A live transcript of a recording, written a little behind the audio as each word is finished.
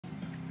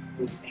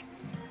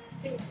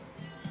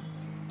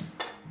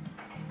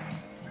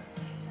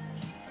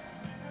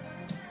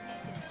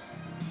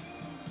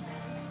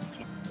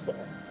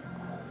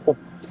Oh,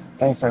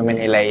 there's so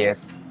many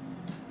layers.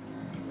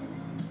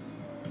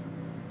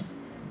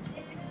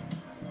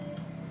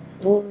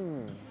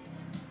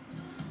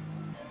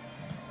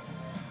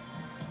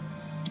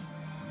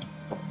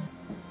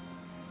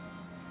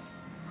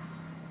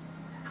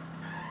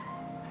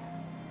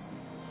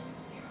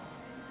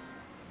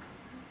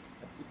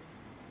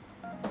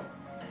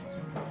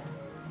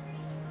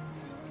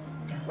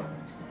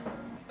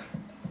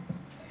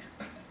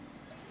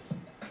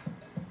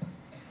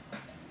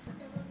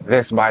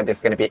 This bite is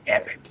gonna be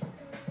epic.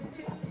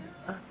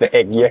 The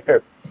egg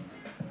yolk.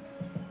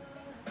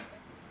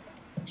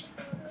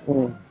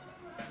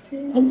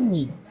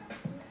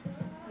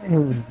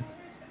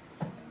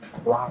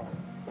 Wow.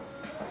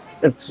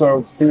 It's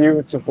so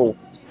beautiful.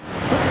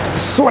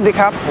 Swadee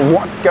krap,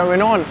 what's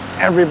going on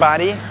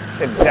everybody?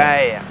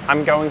 Today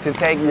I'm going to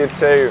take you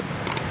to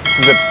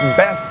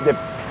the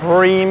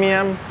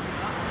premium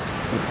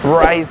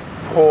braised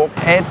pork.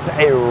 It's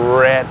a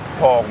red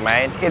pork,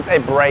 mate. It's a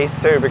braised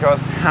too,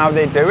 because how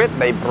they do it,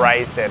 they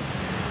braised it.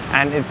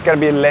 And it's gonna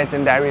be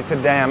legendary.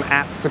 Today I'm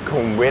at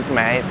Sukhumvit,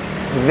 mate.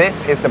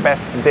 This is the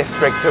best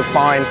district to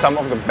find some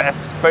of the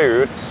best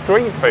food,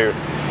 street food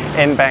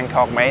in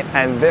Bangkok, mate.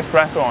 And this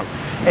restaurant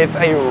is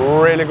a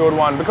really good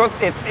one because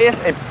it is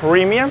a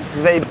premium.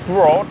 They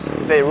brought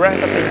the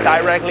recipe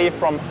directly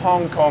from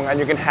Hong Kong and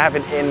you can have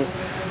it in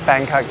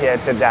Bangkok here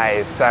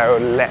today. So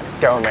let's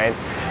go, mate.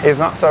 It's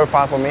not so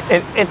far from me.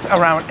 It's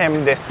around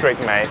M District,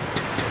 mate.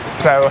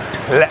 So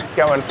let's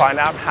go and find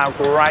out how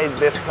great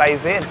this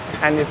place is.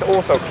 And it's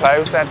also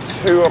closed at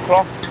 2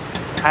 o'clock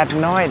at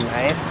night,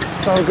 mate.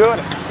 So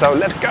good. So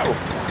let's go.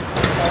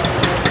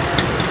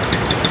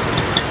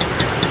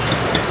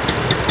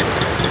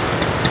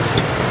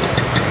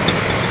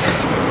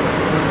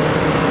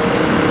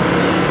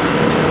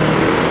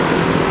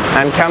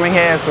 And coming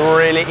here is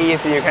really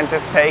easy. You can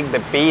just take the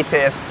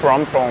BTS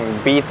Phrom Phong.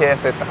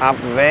 BTS is up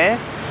there.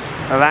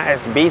 That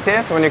is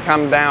BTS. When you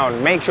come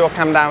down, make sure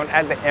come down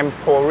at the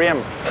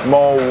Emporium.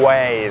 More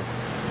ways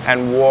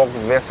and walk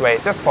this way.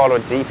 Just follow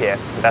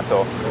GPS. That's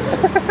all.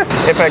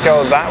 If I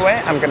go that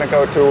way, I'm gonna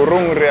go to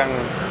Rung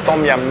Ryang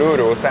Tom Yum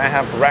Noodles that I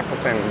have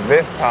represent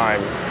this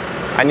time.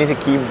 I need to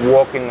keep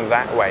walking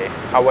that way,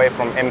 away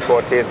from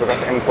Emquartier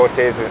because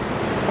Emquartier is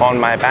on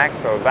my back.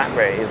 So that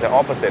way is the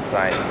opposite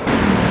side.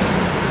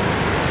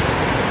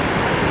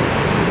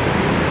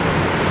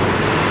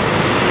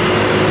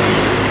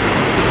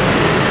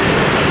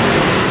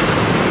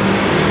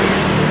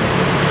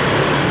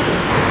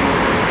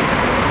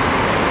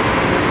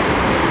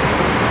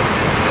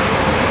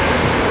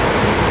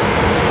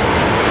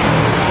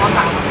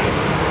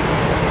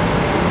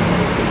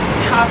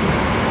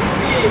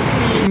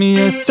 Give me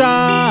a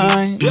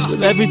sign,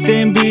 will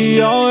everything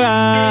be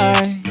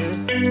alright?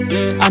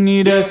 I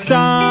need a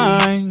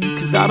sign,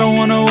 cause I don't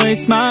wanna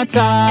waste my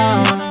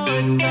time.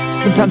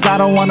 Sometimes I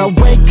don't wanna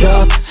wake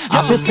up,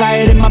 I feel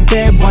tired in my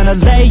bed, wanna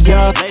lay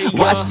up.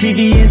 Watch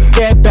TV and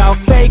step out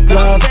fake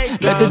love.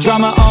 Let the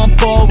drama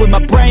unfold with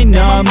my brain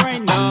numb.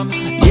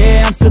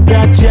 Yeah, I'm still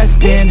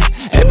digesting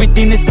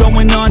everything that's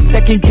going on,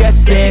 second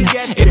guessing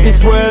if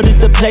this world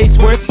is a place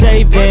worth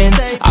saving.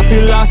 I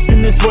feel lost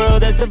in this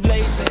world as of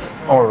late.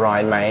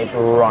 Alright, mate,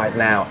 right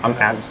now I'm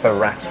at the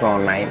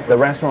restaurant, mate. The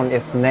restaurant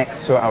is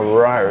next to a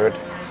road,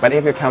 but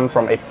if you come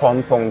from a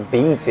Phrom Phong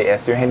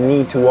BTS, you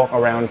need to walk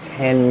around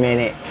 10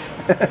 minutes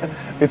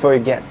before you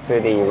get to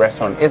the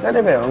restaurant. It's a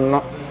little bit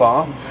not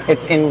far.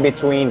 It's in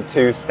between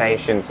two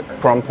stations,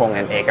 Phrom Phong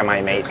and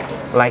Ekamai, mate.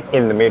 Like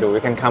in the middle,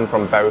 you can come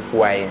from both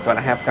ways, but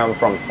I have come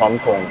from Phrom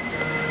Phong.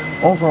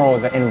 Overall,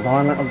 the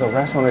environment of the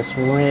restaurant is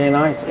really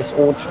nice. It's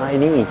all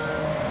Chinese,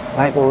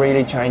 like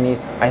really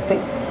Chinese. I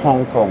think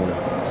Hong Kong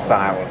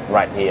style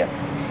right here.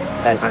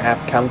 And I have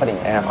company.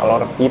 I have a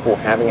lot of people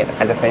having it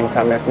at the same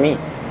time as me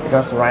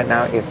because right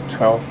now it's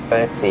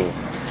 12:30.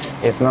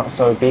 It's not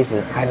so busy.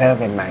 I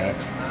love it, mate.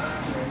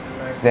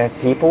 There's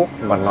people,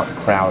 but not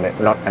crowded,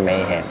 not a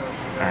mayhem.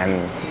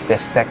 And the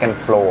second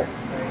floor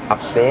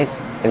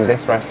upstairs in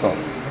this restaurant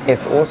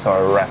is also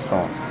a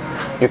restaurant.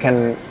 You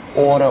can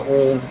order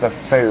all the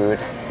food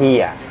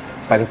here,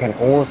 but you can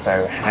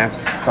also have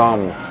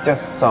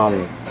just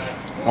some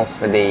of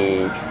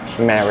the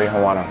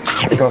marijuana,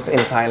 because in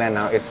Thailand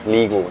now it's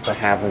legal to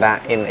have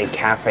that in a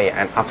cafe,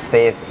 and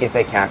upstairs is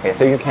a cafe,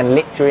 so you can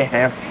literally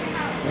have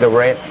the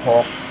red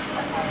pork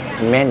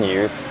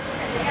menus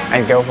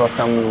and go for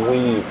some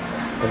weed.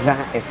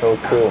 That is so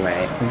cool,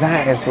 mate.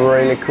 That is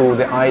really cool.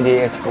 The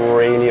idea is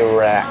really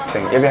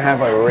relaxing. If you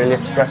have a really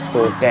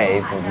stressful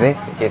day, so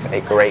this is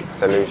a great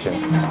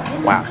solution.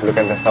 Wow, look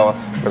at the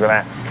sauce. Look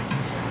at that.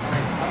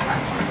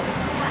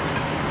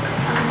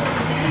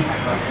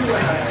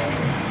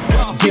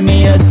 Give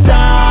me a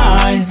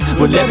sign,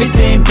 will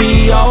everything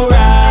be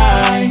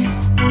alright?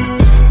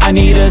 I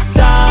need a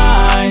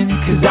sign,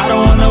 cause I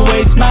don't wanna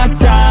waste my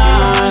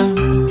time.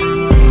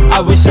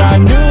 I wish I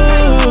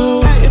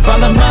knew if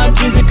all of my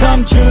dreams would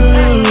come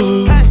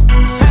true.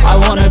 I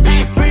wanna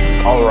be free.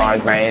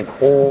 made.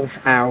 All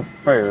our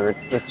food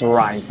is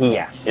right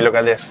here. You look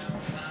at this.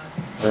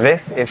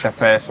 This is the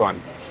first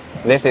one.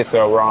 This is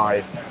a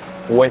rice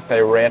with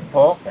a red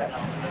pork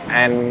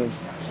and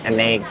an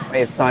egg.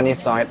 It's sunny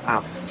side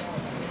up.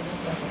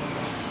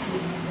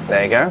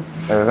 There you go.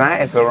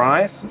 That is the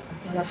rice.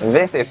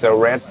 This is a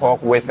red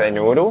pork with the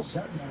noodles.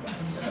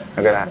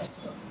 Look at that.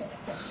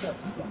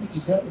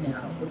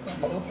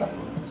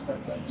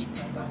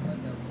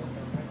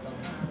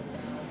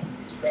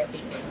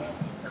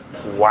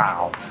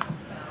 Wow.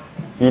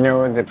 You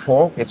know, the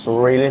pork is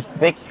really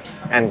thick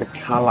and the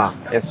color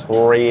is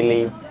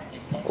really,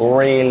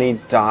 really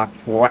dark.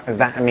 What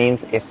that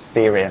means is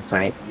serious,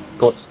 right?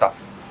 Good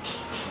stuff.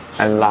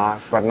 And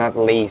last but not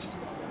least,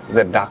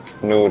 the duck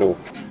noodle.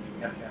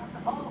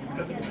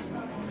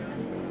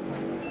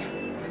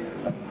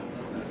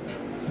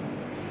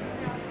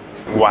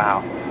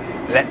 Wow.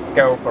 Let's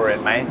go for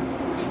it, mate.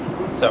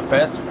 So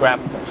first grab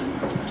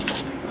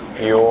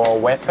your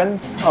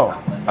weapons. Oh,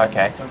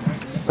 okay.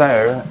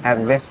 So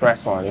at this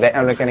restaurant, they're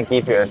only going to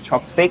give you a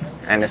chopsticks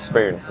and a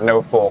spoon,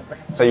 no fork.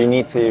 So you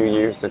need to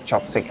use the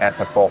chopstick as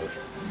a fork.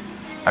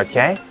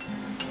 Okay?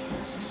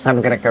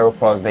 I'm going to go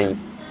for the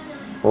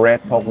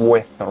red pork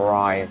with the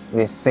rice,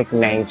 the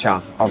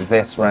signature of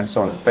this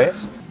restaurant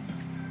first.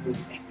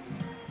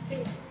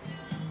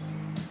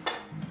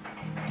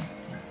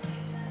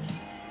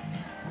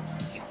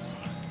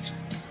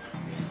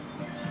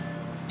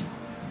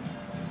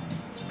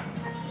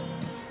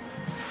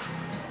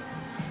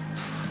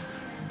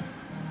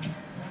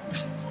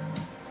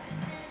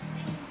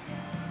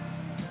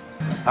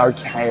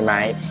 Okay,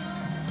 mate,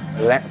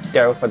 let's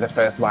go for the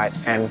first bite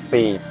and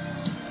see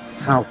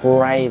how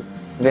great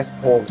this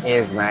pork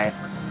is, mate.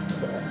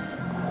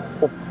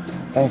 Oh,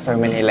 there's so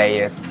many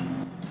layers.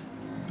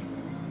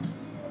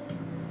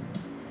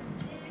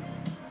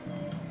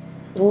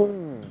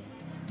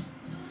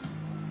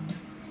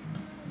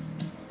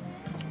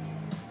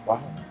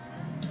 Wow.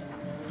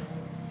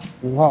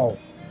 Wow.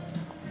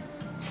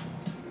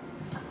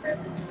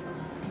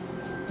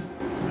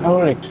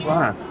 Holy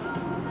crap.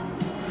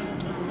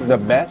 The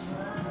best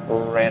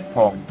red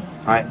pork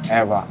I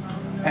ever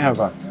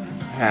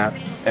have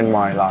in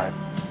my life.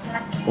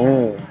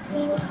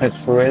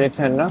 It's really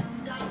tender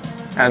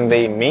and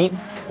the meat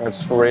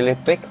is really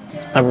thick.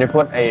 And when you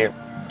put a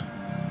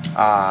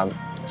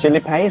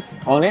chili paste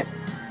on it,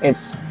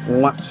 it's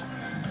much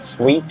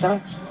sweeter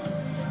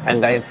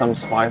and there is some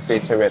spicy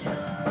to it.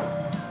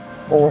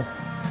 Oh,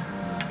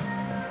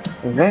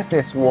 this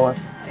is worth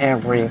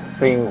every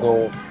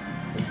single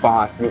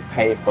baht you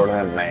pay for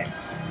them, mate.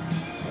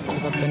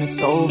 Up and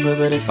it's over,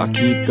 but if I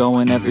keep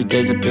going, every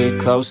day's a bit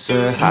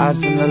closer.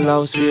 Highs and the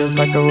lows, feels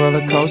like a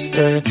roller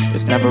coaster.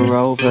 It's never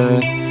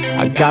over.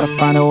 I gotta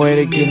find a way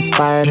to get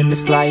inspired in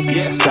this life.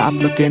 Stop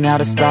looking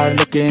out and start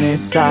looking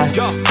inside.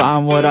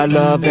 Find what I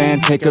love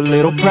and take a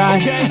little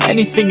pride.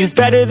 Anything is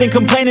better than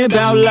complaining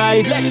about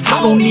life.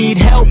 I don't need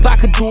help, I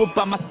could do it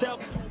by myself.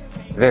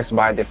 This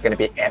bite is gonna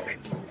be epic.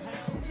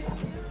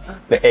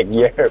 The egg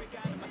yolk.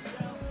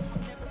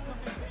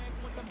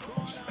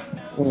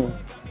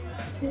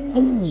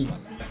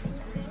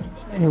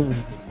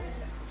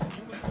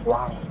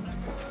 Wow,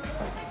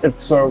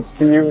 it's so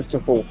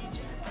beautiful.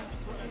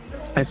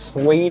 It's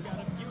sweet,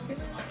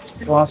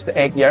 plus the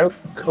egg yolk,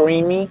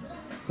 creamy,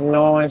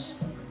 nice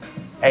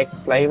egg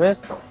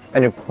flavors,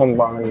 and you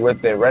combine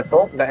with the red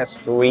pork that is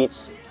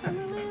sweet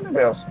and a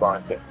bit of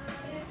spicy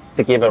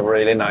to give a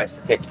really nice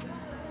kick.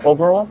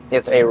 Overall,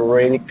 it's a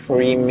really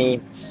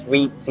creamy,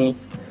 sweety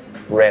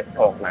red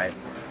pork, mate.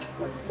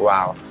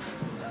 Wow.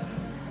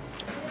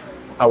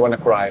 I want to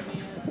cry.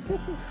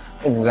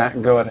 It's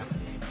that good.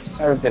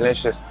 So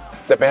delicious.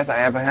 The best I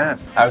ever had.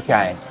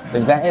 Okay,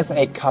 there is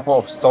a couple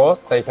of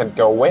sauce that you can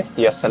go with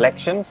your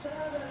selections,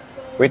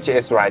 which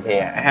is right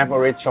here. I have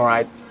already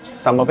tried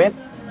some of it.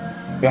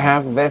 You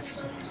have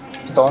this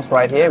sauce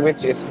right here,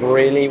 which is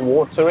really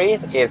watery.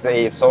 It's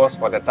a sauce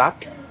for the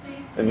duck.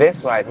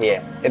 This right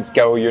here, it's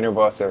go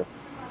universal.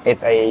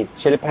 It's a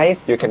chili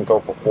paste. You can go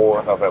for all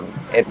of them.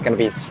 It's gonna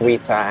be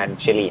sweeter and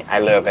chili. I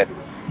love it.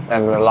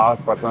 And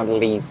last but not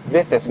least,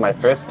 this is my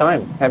first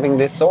time having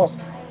this sauce.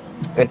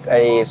 It's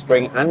a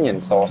spring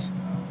onion sauce.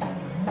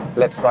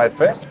 Let's try it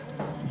first.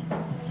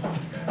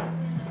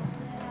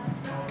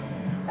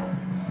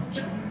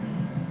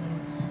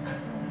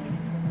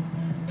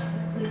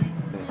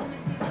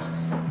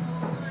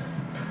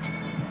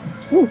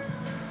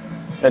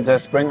 It's a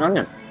spring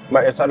onion,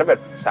 but it's a little bit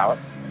sour.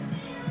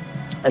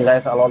 And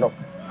there's a lot of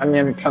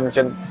onion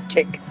pungent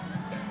kick.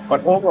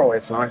 But overall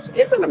it's nice.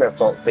 It's a little bit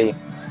salty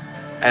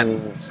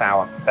and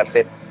sour. That's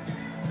it.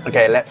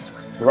 Okay, let's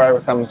throw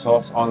some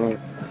sauce on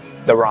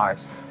the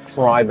rice.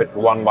 Try it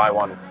one by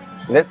one.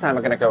 This time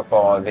I'm gonna go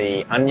for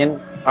the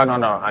onion. Oh no,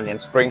 onion,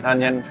 spring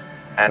onion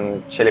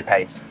and chili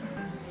paste.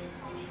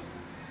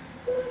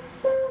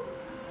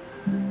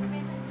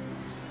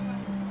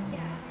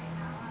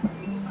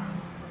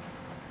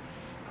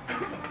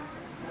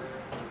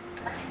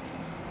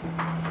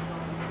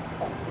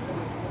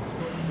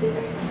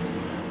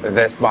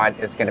 This bite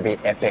is gonna be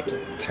epic.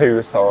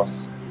 2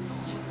 sauce.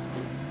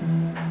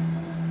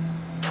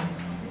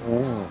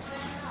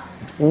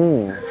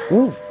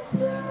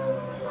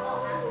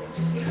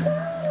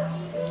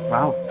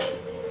 Wow.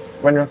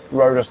 When you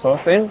throw the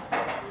sauce in,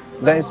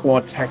 there is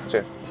more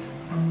texture.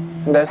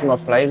 There's more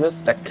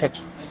flavors that kick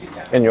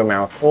in your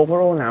mouth.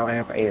 Overall, now I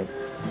have a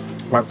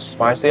much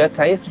spicier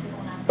taste,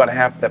 but I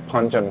have the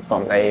pungent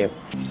from a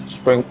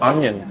spring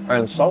onion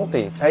and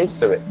salty taste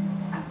to it.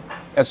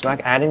 It's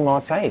like adding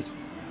more taste.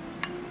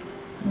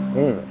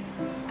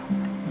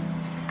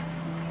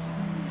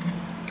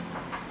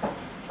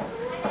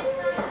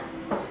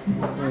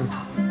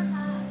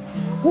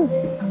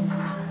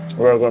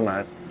 Very good,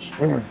 man.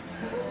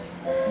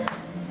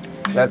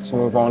 Let's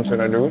move on to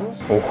the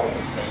noodles.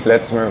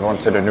 Let's move on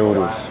to the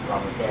noodles.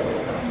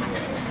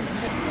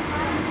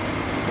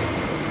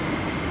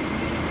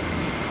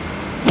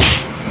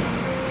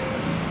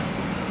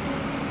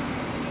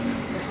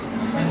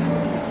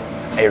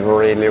 A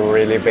really,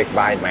 really big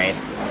bite, mate.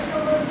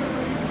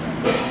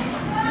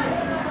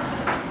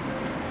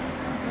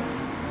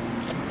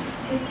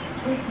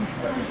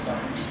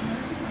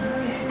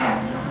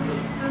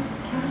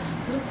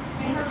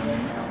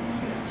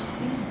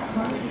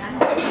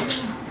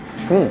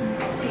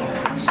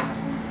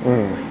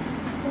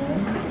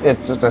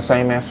 It's the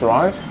same as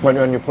rice, but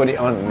when you put it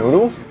on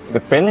noodles, the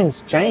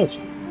fillings change.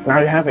 Now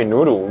you have a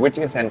noodle, which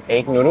is an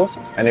egg noodles,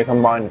 and you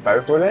combine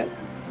both with it.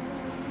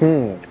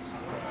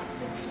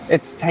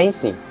 It's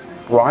tasty.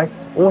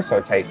 Rice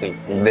also tasty.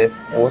 This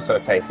also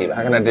tasty. But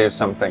I'm gonna do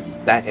something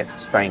that is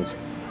strange.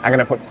 I'm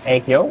gonna put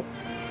egg yolk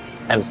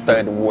and stir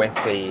it with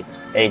the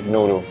egg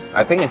noodles.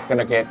 I think it's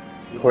gonna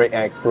create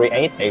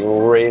a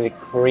really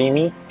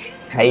creamy,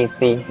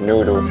 tasty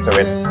noodles to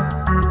it.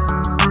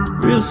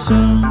 Real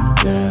soon,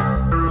 yeah.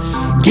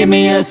 Give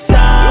me a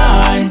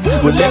sign.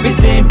 Will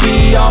everything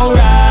be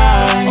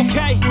alright?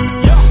 Okay.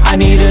 I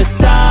need a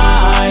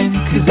sign,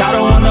 cause I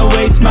don't wanna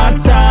waste my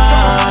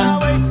time.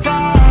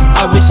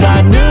 I wish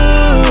I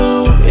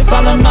knew if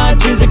all of my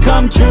dreams would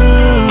come true.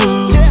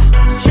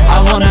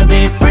 I wanna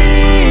be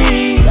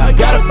free. I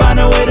gotta find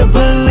a way to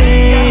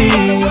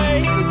believe.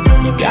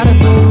 You gotta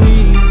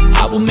believe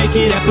I will make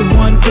it happen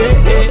one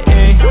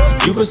day.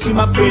 You gon' see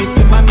my face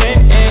and my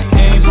name.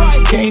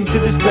 Came to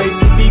this place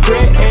to be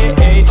great.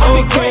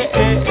 Okay,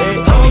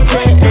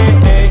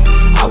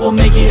 I will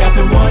make it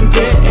happen one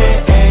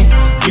day.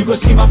 You gon'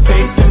 see my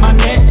face and my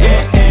name.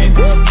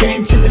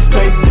 Came to this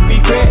place to be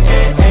great.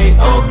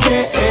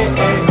 Okay.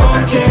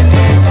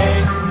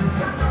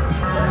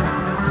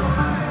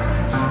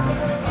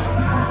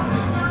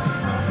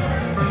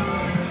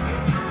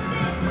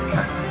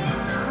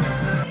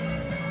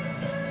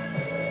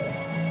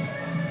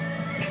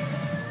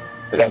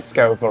 Let's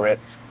go for it.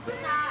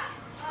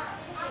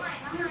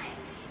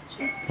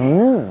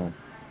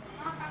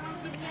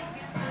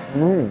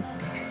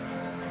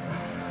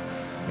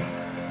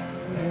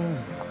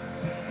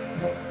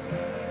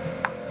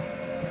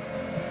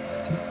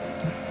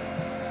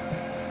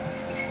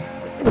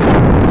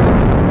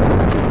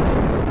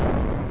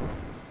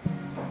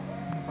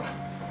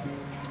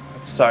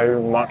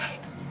 So much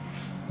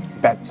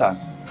better.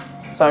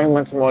 So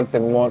much more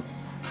than what.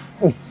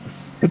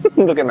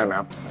 Look at my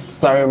mouth.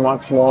 So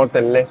much more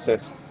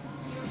delicious.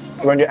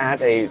 When you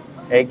add a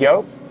egg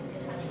yolk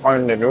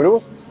on the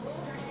noodles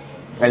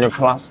and you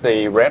plus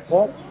the red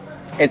pork,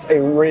 it's a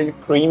really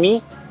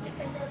creamy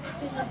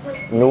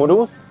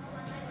noodles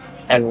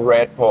and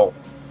red pork.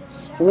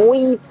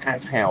 Sweet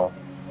as hell,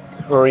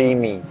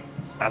 creamy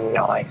and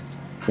nice.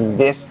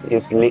 This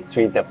is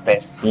literally the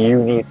best.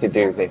 You need to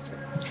do this.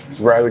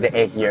 Throw the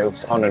egg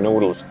yolks on the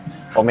noodles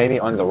or maybe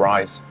on the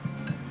rice.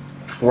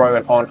 Throw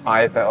it on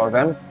either of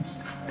them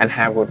and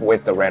have it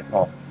with the red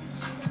pork.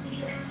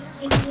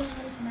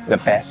 The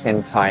best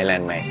in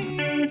Thailand, mate.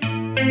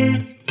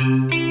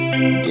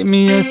 Give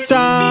me a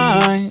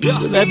sign.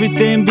 Will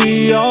everything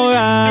be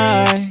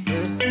alright?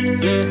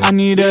 I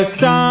need a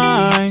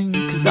sign,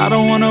 cause I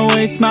don't wanna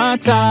waste my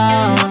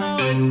time.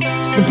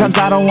 Sometimes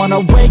I don't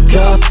wanna wake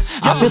up.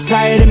 I feel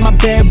tired in my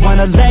bed,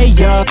 wanna lay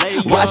up.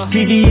 Watch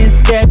TV and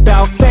step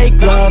out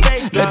fake love.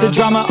 Let the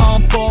drama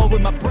unfold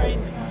with my brain.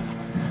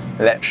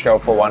 Let's go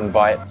for one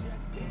bite.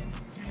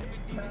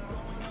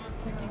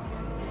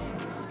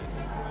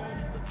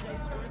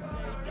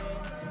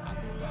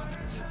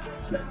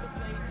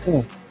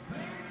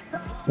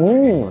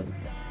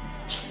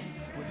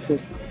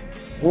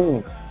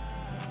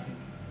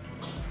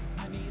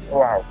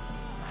 Wow.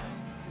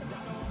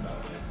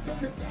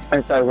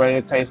 It's a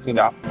really tasty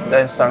duck.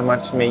 There's so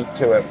much meat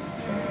to it.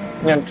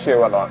 You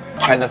chew a lot.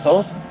 And the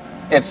sauce,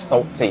 it's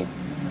salty.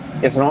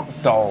 It's not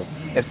dull.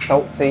 It's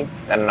salty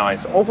and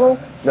nice. Overall,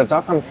 the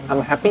duck,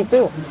 I'm happy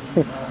too.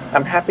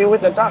 I'm happy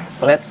with the duck.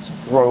 Let's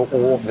throw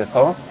all of the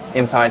sauce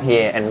inside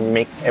here and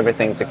mix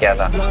everything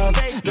together.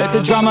 Let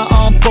the drama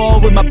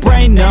unfold with my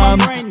brain numb.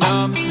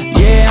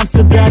 Yeah, I'm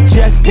still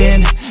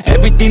digesting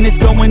everything that's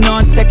going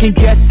on, second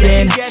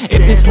guessing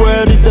if this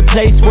world is a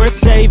place worth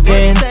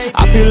saving.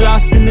 I feel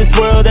lost in this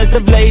world as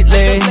of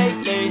lately.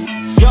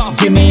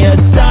 Give me a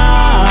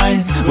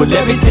sign. Will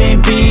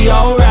everything be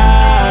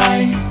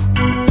alright?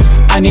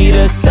 I need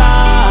a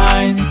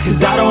sign,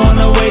 cause I don't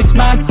wanna waste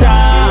my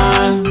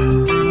time.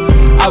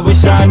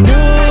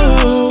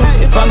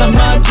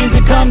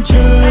 come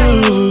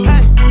true.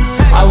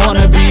 I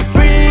wanna be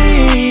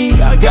free,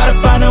 I gotta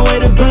find a way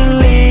to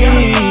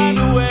believe.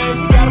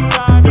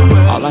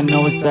 All I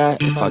know is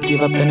that if I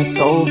give up then it's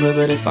over,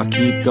 but if I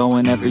keep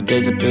going every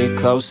day's a bit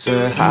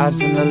closer.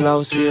 Highs and the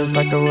lows feels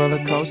like a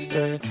roller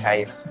coaster.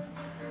 Case.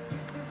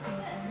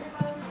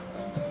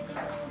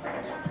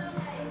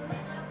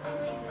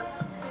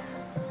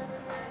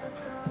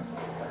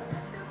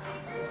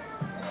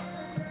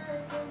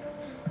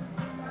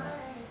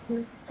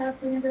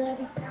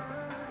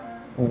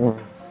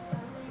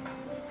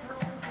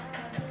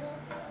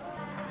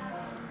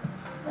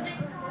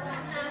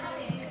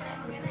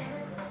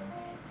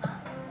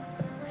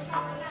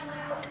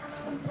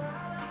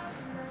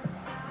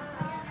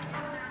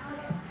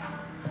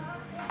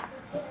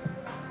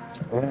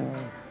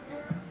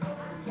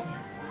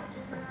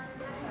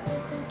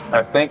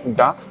 I think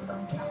duck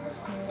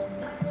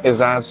is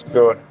as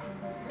good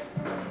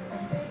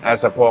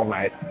as a pork,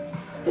 mate.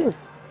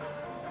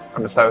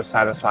 I'm so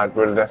satisfied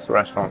with this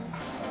restaurant.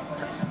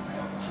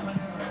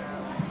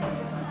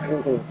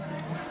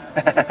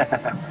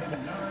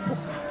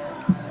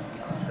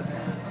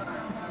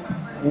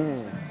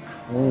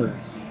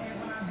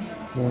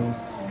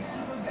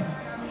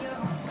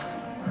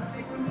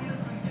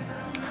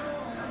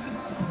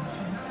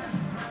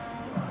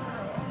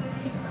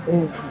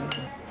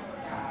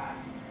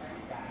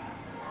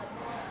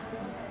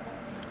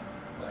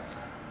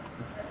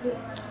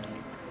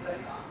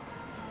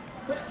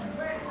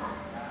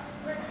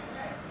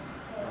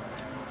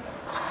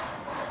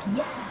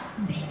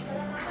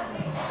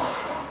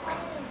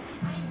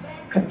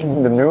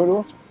 The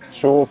noodles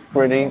so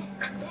pretty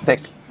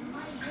thick.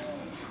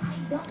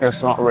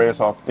 It's not really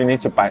soft. You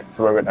need to bite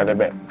through it a little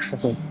bit.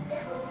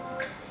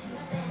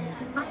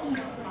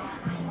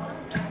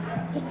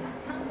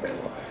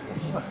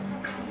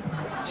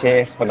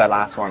 Cheers for the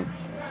last one.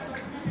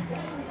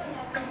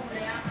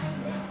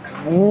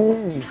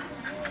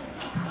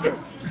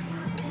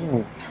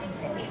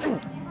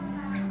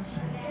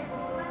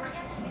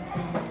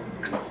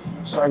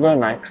 So good,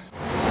 mate.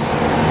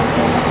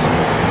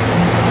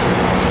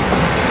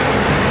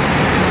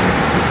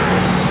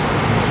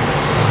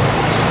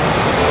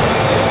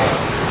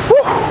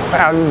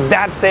 And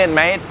that's it,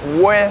 mate,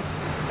 with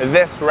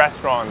this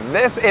restaurant.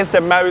 This is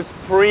the most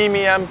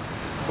premium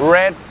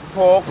red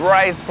pork,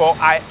 braised pork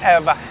I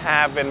ever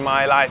have in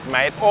my life,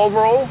 mate.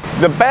 Overall,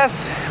 the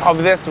best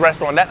of this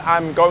restaurant that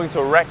I'm going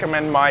to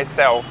recommend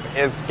myself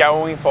is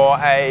going for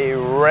a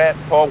red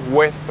pork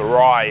with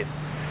rice.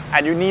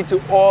 And you need to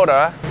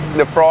order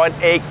the fried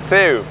egg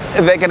too.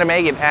 They're gonna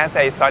make it as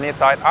a sunny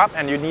side up,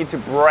 and you need to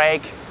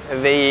break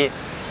the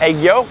egg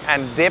yolk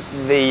and dip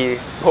the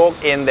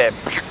pork in there.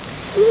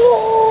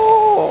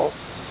 Whoa!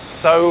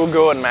 So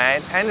good,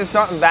 man, and it's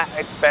not that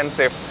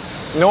expensive.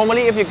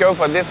 Normally, if you go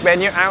for this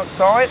menu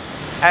outside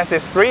as a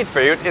street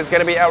food, it's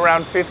gonna be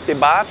around 50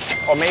 baht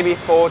or maybe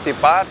 40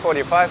 baht,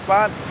 45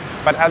 baht.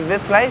 But at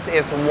this place,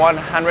 it's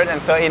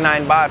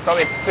 139 baht, so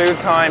it's 2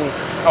 times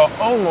or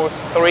almost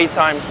 3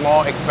 times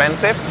more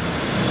expensive.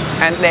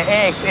 And the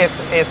egg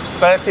is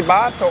 30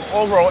 baht, so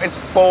overall it's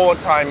 4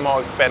 times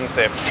more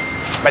expensive.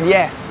 But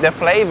yeah, the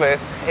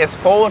flavors is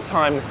 4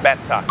 times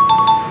better.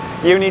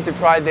 You need to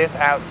try this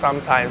out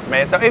sometimes,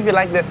 mate. So if you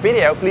like this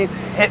video, please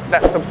hit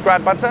that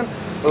subscribe button,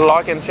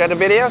 like and share the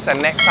videos,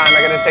 and next time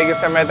I'm gonna take you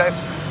somewhere that's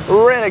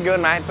really good,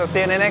 mate. So see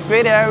you in the next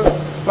video.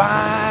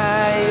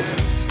 Bye.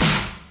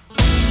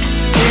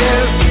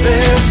 Is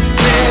this